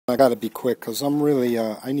I got to be quick because I'm really,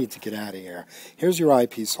 I need to get out of here. Here's your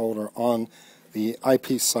eyepiece holder on the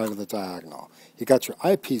eyepiece side of the diagonal. You got your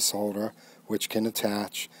eyepiece holder, which can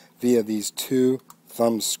attach via these two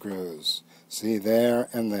thumb screws. See, there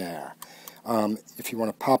and there. If you want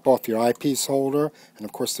to pop off your eyepiece holder, and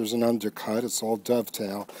of course there's an undercut, it's all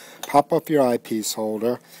dovetail, pop off your eyepiece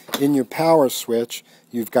holder. In your power switch,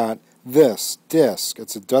 you've got this disc.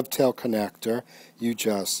 It's a dovetail connector. You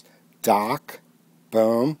just dock,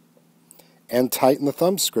 boom, and tighten the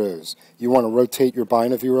thumb screws. You want to rotate your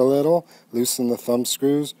BInoviewer a little, loosen the thumb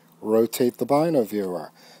screws, rotate the BInoviewer.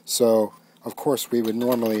 So, of course, we would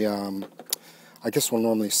normally, I guess we'll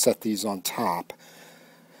normally set these on top.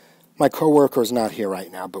 My coworker is not here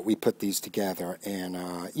right now, but we put these together,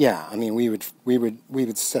 and yeah, I mean, we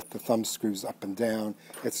would set the thumb screws up and down.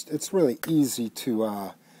 It's really easy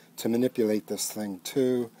to manipulate this thing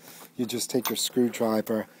too. You just take your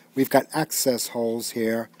screwdriver. We've got access holes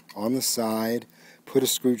here on the side. Put a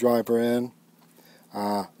screwdriver in,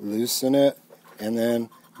 loosen it, and then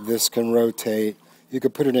this can rotate. You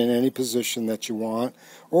could put it in any position that you want,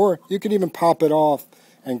 or you could even pop it off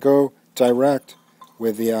and go direct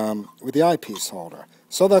with the eyepiece holder.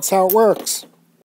 So that's how it works.